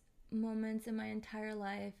 Happiest moments in my entire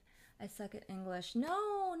life. I suck at English.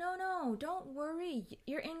 No, don't worry.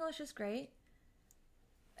 Your English is great.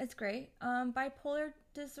 It's great. Bipolar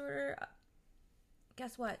disorder,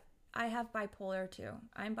 guess what? I have bipolar too.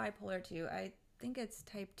 I'm bipolar too. I think it's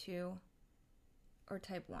type 2 or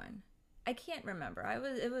type 1. I can't remember.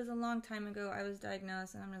 It was a long time ago. I was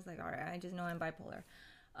diagnosed and I'm just like, all right, I just know I'm bipolar.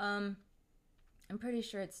 I'm pretty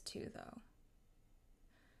sure it's 2 though.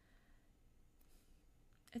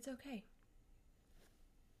 It's okay.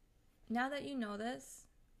 Now that you know this,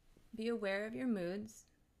 be aware of your moods,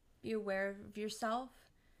 be aware of yourself,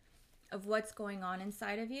 of what's going on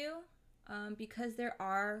inside of you, because there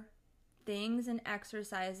are things and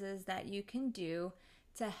exercises that you can do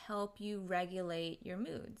to help you regulate your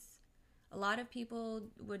moods. A lot of people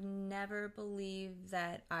would never believe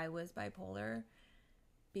that I was bipolar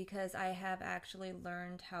because I have actually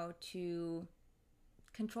learned how to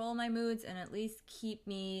control my moods and at least keep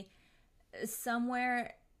me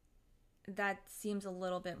somewhere that seems a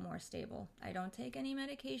little bit more stable. I don't take any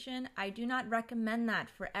medication. I do not recommend that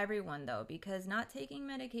for everyone though, because not taking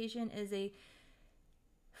medication is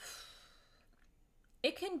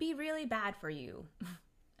it can be really bad for you.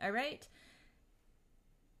 All right?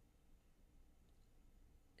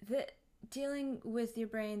 Dealing with your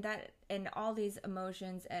brain and all these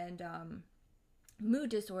emotions and mood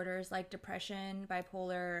disorders like depression,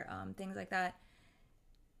 bipolar, things like that,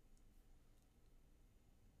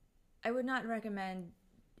 I would not recommend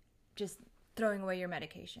just throwing away your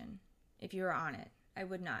medication if you're on it. I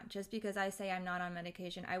would not. Just because I say I'm not on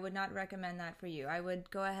medication, I would not recommend that for you. I would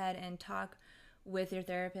go ahead and talk with your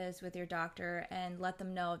therapist, with your doctor, and let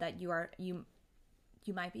them know that you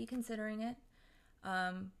might be considering it.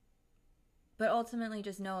 But ultimately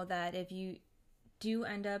just know that if you do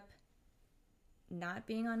end up not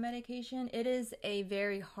being on medication, it is a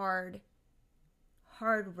very hard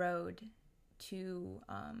road to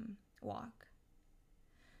walk.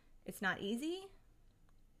 It's not easy.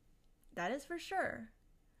 That is for sure.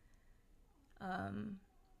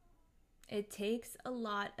 It takes a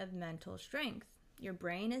lot of mental strength. Your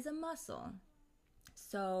brain is a muscle.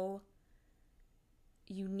 So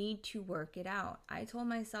you need to work it out. I told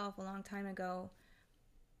myself a long time ago,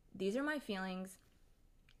 these are my feelings.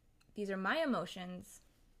 These are my emotions.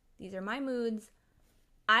 These are my moods.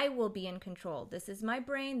 I will be in control. This is my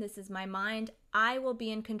brain. This is my mind. I will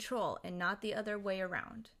be in control and not the other way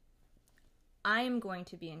around. I am going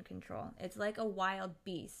to be in control. It's like a wild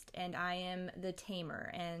beast and I am the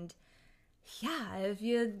tamer. And yeah, if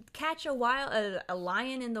you catch a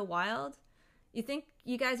lion in the wild, you think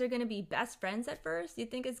you guys are going to be best friends at first? You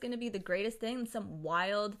think it's going to be the greatest thing? Some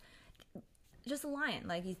wild, just a lion,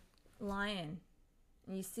 like he's lion.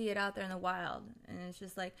 And you see it out there in the wild. And it's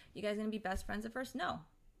just like, you guys going to be best friends at first? No.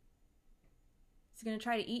 Is he going to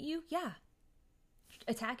try to eat you? Yeah.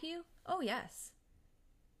 Attack you? Oh, yes.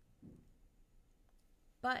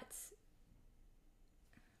 But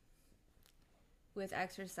with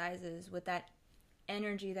exercises, with that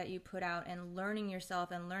energy that you put out and learning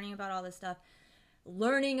yourself and learning about all this stuff,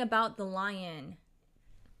 learning about the lion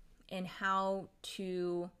and how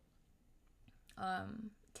to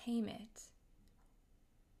tame it.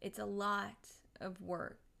 It's a lot of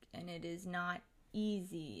work and it is not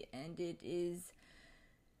easy and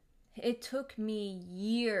it took me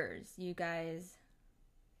years, you guys.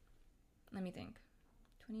 Let me think.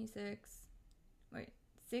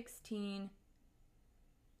 16,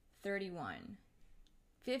 31.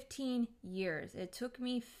 15 years. It took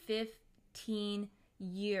me 15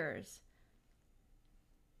 years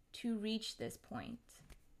to reach this point.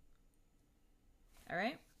 All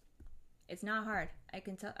right? It's not hard. I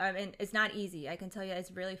can tell. I mean, it's not easy. I can tell you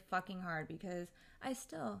it's really fucking hard because I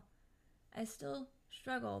still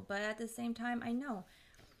struggle. But at the same time, I know.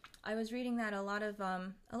 I was reading that a lot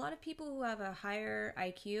of people who have a higher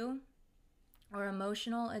IQ or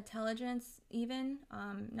emotional intelligence, even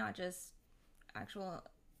not just actual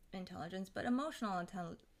intelligence, but emotional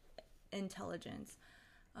intelligence.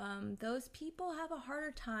 Those people have a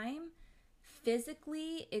harder time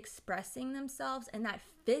physically expressing themselves, and that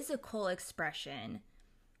physical expression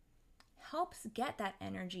helps get that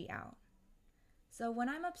energy out. So when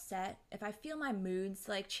I'm upset, if I feel my moods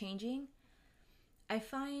like changing, I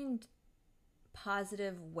find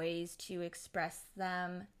positive ways to express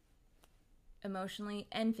them emotionally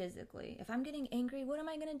and physically. If I'm getting angry, what am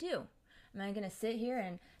I going to do? Am I going to sit here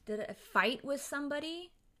and fight with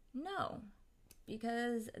somebody? No,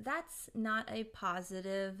 because that's not a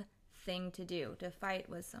positive thing to do, to fight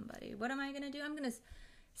with somebody. What am I going to do? I'm going to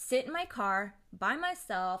sit in my car by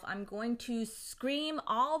myself. I'm going to scream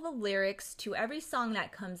all the lyrics to every song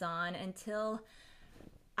that comes on until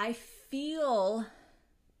I feel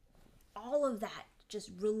all of that just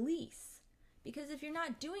release. Because if you're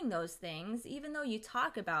not doing those things, even though you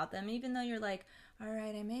talk about them, even though you're like, all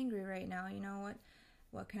right, I'm angry right now, you know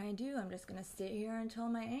what can I do? I'm just going to sit here until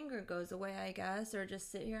my anger goes away, I guess, or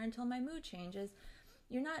just sit here until my mood changes.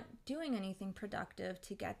 You're not doing anything productive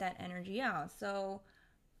to get that energy out. So,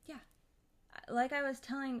 yeah. Like I was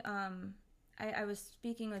telling, I was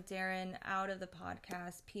speaking with Darren out of the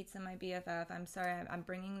podcast, Pizza My BFF. I'm sorry, I'm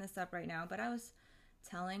bringing this up right now, but I was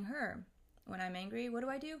telling her, when I'm angry, what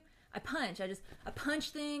do? I punch. I punch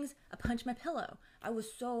things. I punch my pillow.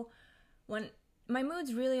 When my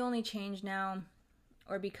moods really only change now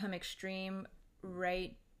or become extreme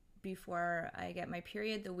right before I get my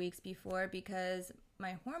period, the weeks before, because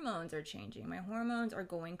my hormones are changing. My hormones are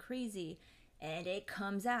going crazy and it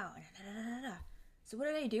comes out. So what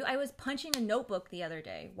did? I was punching a notebook the other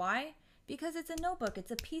day. Why? Because it's a notebook.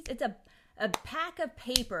 It's a pack of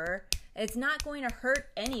paper. It's not going to hurt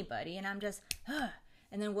anybody. And I'm just,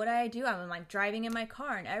 And then what did? I'm like driving in my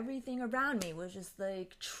car and everything around me was just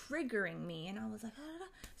like triggering me. And I was like,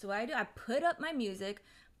 So what I put up my music,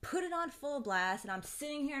 put it on full blast, and I'm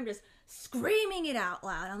sitting here, I'm just screaming it out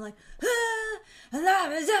loud. I'm like, and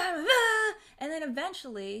then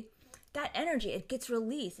eventually that energy, it gets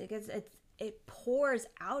released. It pours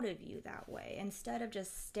out of you that way instead of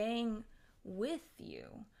just staying with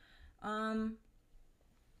you.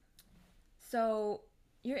 So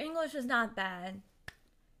your English is not bad.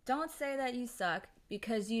 Don't say that you suck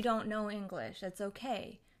because you don't know English. That's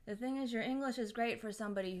okay. The thing is, your English is great for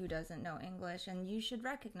somebody who doesn't know English, and you should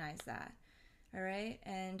recognize that. All right?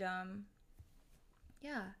 And,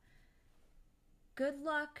 yeah. Good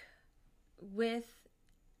luck with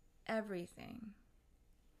everything.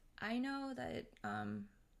 I know that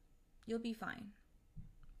you'll be fine.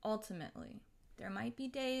 Ultimately. There might be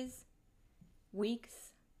days,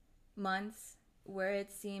 weeks, months where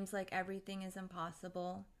it seems like everything is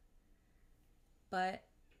impossible. But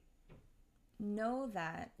know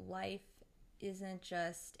that life isn't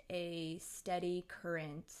just a steady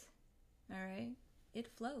current, all right? It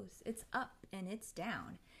flows. It's up and it's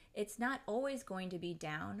down. It's not always going to be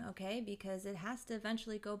down, okay? Because it has to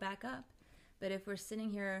eventually go back up. But if we're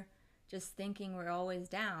sitting here just thinking we're always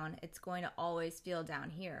down, it's going to always feel down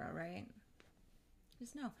here, all right?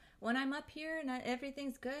 Just know. When I'm up here and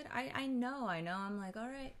everything's good, I know. I'm like, all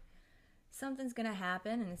right, something's going to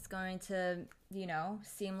happen and it's going to,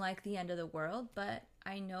 seem like the end of the world. But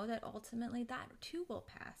I know that ultimately that too will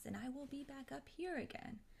pass and I will be back up here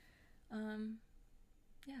again.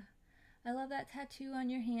 Yeah. I love that tattoo on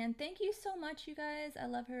your hand. Thank you so much, you guys. I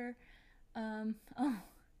love her. I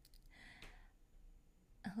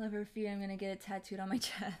love her feet. I'm going to get it tattooed on my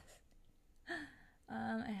chest.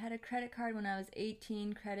 I had a credit card when I was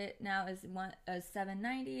 18. Credit now is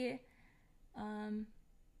 $790.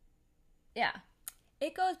 Yeah,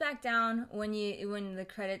 it goes back down when the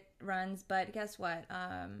credit runs, but guess what?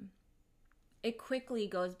 It quickly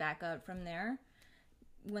goes back up from there.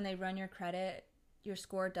 When they run your credit, your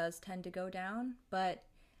score does tend to go down, but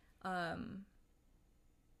that's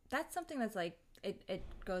something that's like it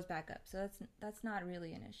goes back up. So that's not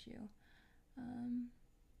really an issue.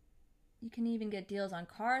 You can even get deals on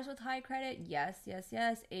cars with high credit. Yes.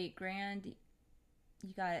 $8,000.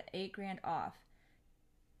 You got $8,000 off.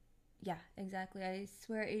 Yeah, exactly. I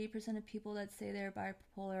swear 80% of people that say they're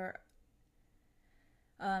bipolar,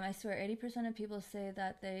 I swear 80% of people say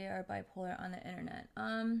that they are bipolar on the internet.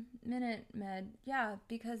 Minute Med, yeah,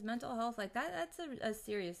 because mental health, like that's a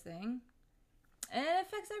serious thing. And it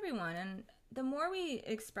affects everyone. And the more we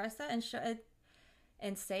express that and show it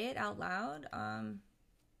and say it out loud,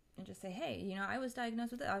 and just say, hey, I was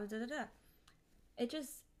diagnosed with it. I was da-da-da. It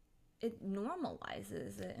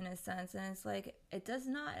normalizes it in a sense. And it's like, it does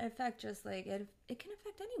not affect just like, it can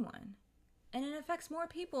affect anyone. And it affects more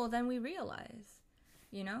people than we realize,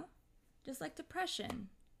 Just like depression.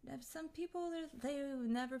 Some people, they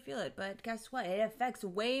never feel it. But guess what? It affects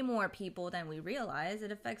way more people than we realize.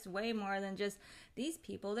 It affects way more than just these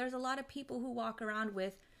people. There's a lot of people who walk around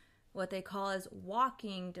with what they call as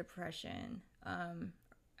walking depression.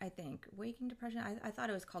 I think waking depression. I thought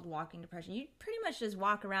it was called walking depression. You pretty much just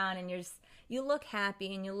walk around and you look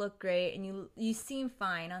happy and you look great and you seem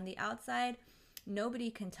fine. On the outside, nobody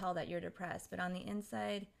can tell that you're depressed, but on the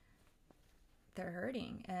inside, they're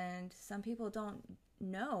hurting. And some people don't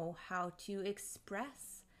know how to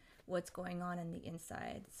express what's going on in the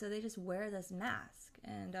inside, so they just wear this mask,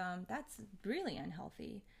 and that's really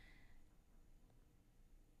unhealthy.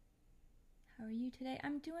 How are you today?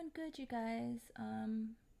 I'm doing good, you guys.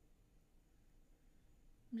 I'm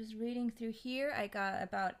just reading through here. I got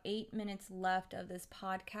about 8 minutes left of this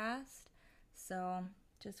podcast, so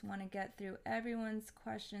just want to get through everyone's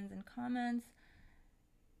questions and comments.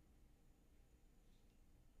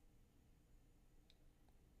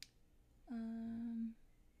 Do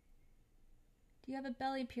you have a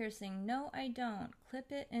belly piercing? No, I don't.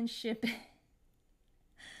 Clip it and ship it.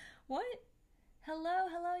 What? Hello,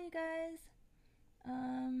 you guys.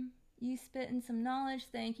 You spit in some knowledge.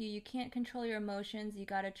 Thank you. You can't control your emotions. You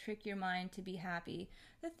gotta trick your mind to be happy.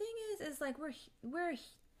 The thing is like we're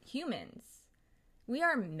humans. We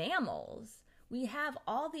are mammals. We have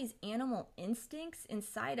all these animal instincts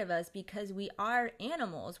inside of us because we are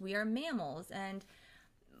animals. We are mammals. And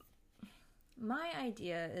my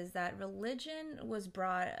idea is that religion was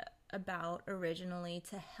brought about originally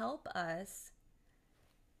to help us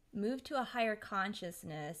move to a higher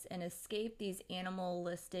consciousness and escape these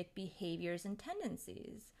animalistic behaviors and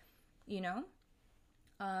tendencies,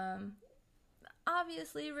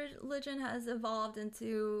 Obviously, religion has evolved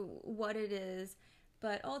into what it is,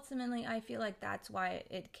 but ultimately, I feel like that's why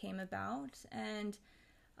it came about. And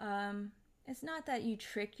it's not that you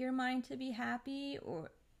trick your mind to be happy,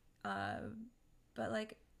 but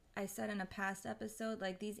like I said in a past episode,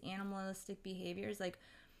 like these animalistic behaviors, like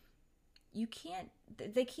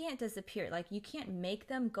they can't disappear. Like you can't make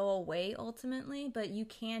them go away ultimately, but you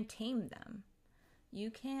can tame them. You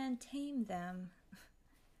can tame them.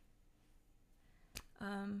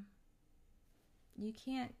 You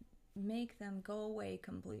can't make them go away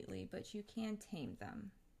completely, but you can tame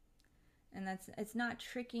them. And it's not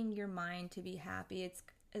tricking your mind to be happy. It's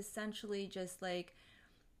essentially just like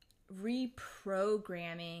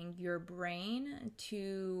reprogramming your brain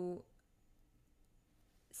to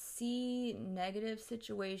see negative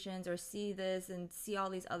situations or see this and see all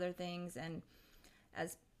these other things and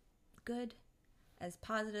as good, as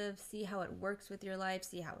positive, see how it works with your life,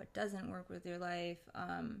 see how it doesn't work with your life,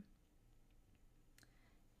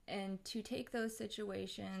 and to take those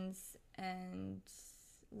situations and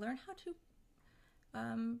learn how to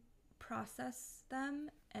process them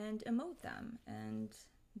and emote them, and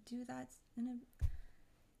do that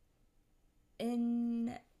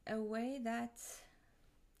in a way that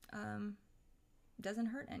doesn't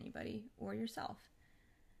hurt anybody or yourself.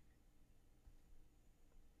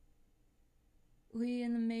 We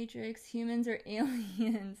in the Matrix, humans are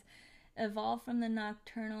aliens, evolved from the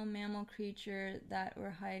nocturnal mammal creature that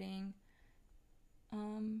were hiding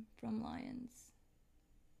from lions.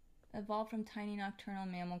 Evolved from tiny nocturnal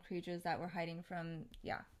mammal creatures that were hiding from,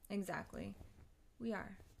 yeah, exactly. We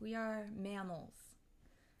are mammals.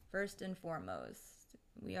 First and foremost,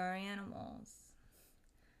 we are animals.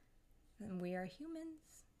 And we are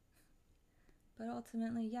humans. But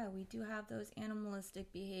ultimately, yeah, we do have those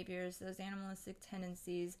animalistic behaviors, those animalistic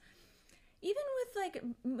tendencies. Even with like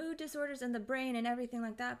mood disorders in the brain and everything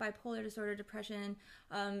like that, bipolar disorder, depression,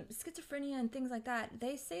 schizophrenia and things like that,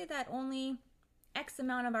 they say that only X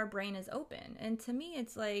amount of our brain is open. And to me,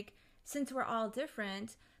 it's like, since we're all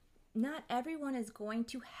different, not everyone is going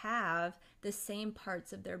to have the same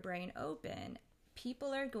parts of their brain open.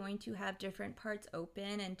 People are going to have different parts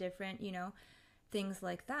open and different, things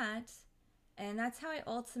like that. And that's how I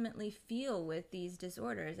ultimately feel with these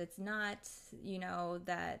disorders. It's not,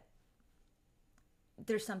 that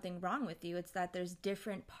there's something wrong with you. It's that there's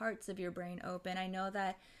different parts of your brain open. I know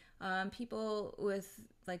that people with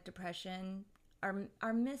like depression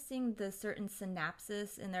are missing the certain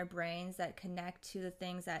synapses in their brains that connect to the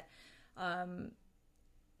things that kind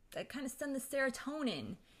of send the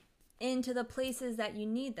serotonin into the places that you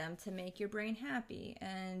need them to make your brain happy.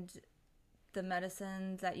 And the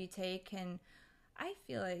medicines that you take, and I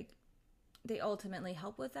feel like they ultimately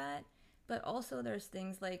help with that. But also there's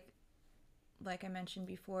things like I mentioned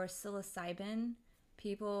before, psilocybin.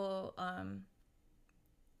 People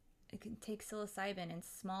can take psilocybin in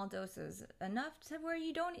small doses, enough to where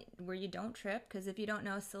you don't trip. Because if you don't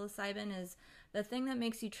know, psilocybin is the thing that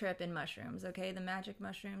makes you trip in mushrooms. Okay, the magic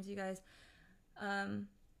mushrooms, you guys.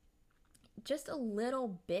 Just a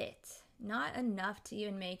little bit, not enough to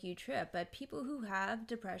even make you trip. But people who have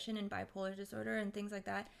depression and bipolar disorder and things like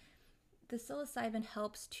that, the psilocybin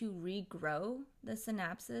helps to regrow the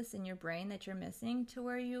synapses in your brain that you're missing, to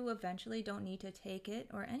where you eventually don't need to take it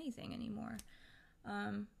or anything anymore.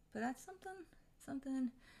 But that's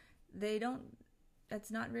something that's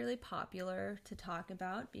not really popular to talk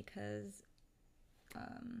about, because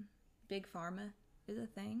big pharma is a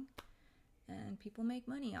thing. And people make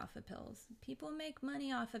money off of pills. People make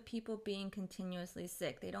money off of people being continuously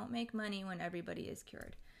sick. They don't make money when everybody is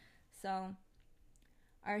cured. So,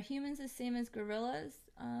 are humans the same as gorillas?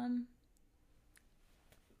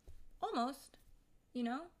 Almost.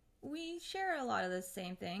 We share a lot of the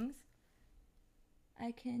same things.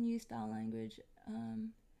 I can use foul language.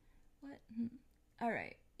 What? All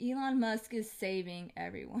right. Elon Musk is saving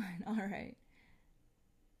everyone. All right.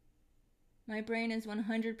 My brain is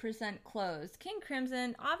 100% closed. King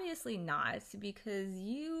Crimson, obviously not, because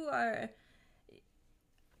you are...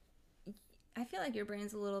 I feel like your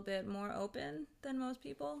brain's a little bit more open than most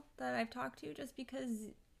people that I've talked to, just because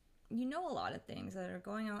you know a lot of things that are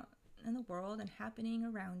going on in the world and happening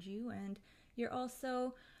around you, and you're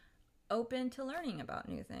also open to learning about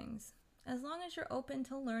new things. As long as you're open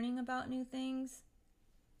to learning about new things,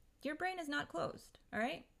 your brain is not closed, all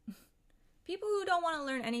right? People who don't want to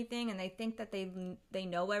learn anything and they think that they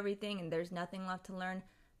know everything and there's nothing left to learn,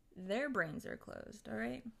 their brains are closed, all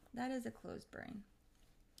right? That is a closed brain.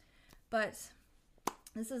 But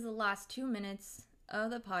this is the last 2 minutes of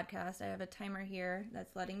the podcast. I have a timer here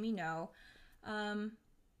that's letting me know.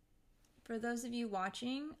 For those of you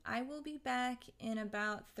watching, I will be back in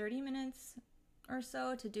about 30 minutes or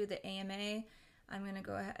so to do the AMA. I'm going to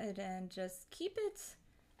go ahead and just keep it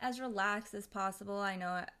as relaxed as possible. I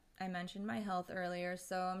know I mentioned my health earlier,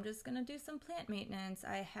 so I'm just going to do some plant maintenance.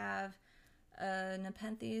 I have a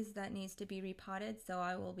Nepenthes that needs to be repotted, so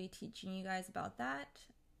I will be teaching you guys about that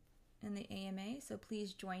in the AMA, so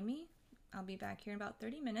please join me. I'll be back here in about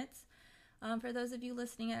 30 minutes. For those of you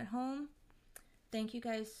listening at home, thank you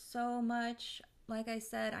guys so much. Like I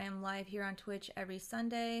said, I am live here on Twitch every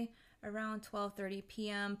Sunday around 12:30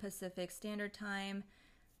 p.m. Pacific Standard Time.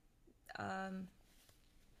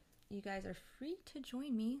 You guys are free to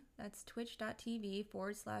join me. That's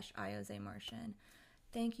twitch.tv/IozeMartian.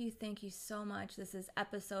 Thank you so much. This is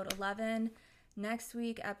episode 11. Next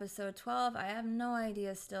week, episode 12. I have no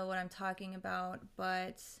idea still what I'm talking about,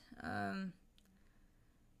 but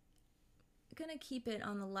gonna keep it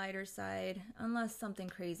on the lighter side unless something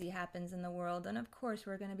crazy happens in the world, and of course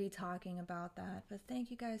we're gonna be talking about that. But thank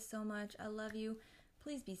you guys so much. I love you.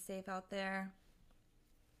 Please be safe out there.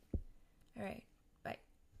 All right.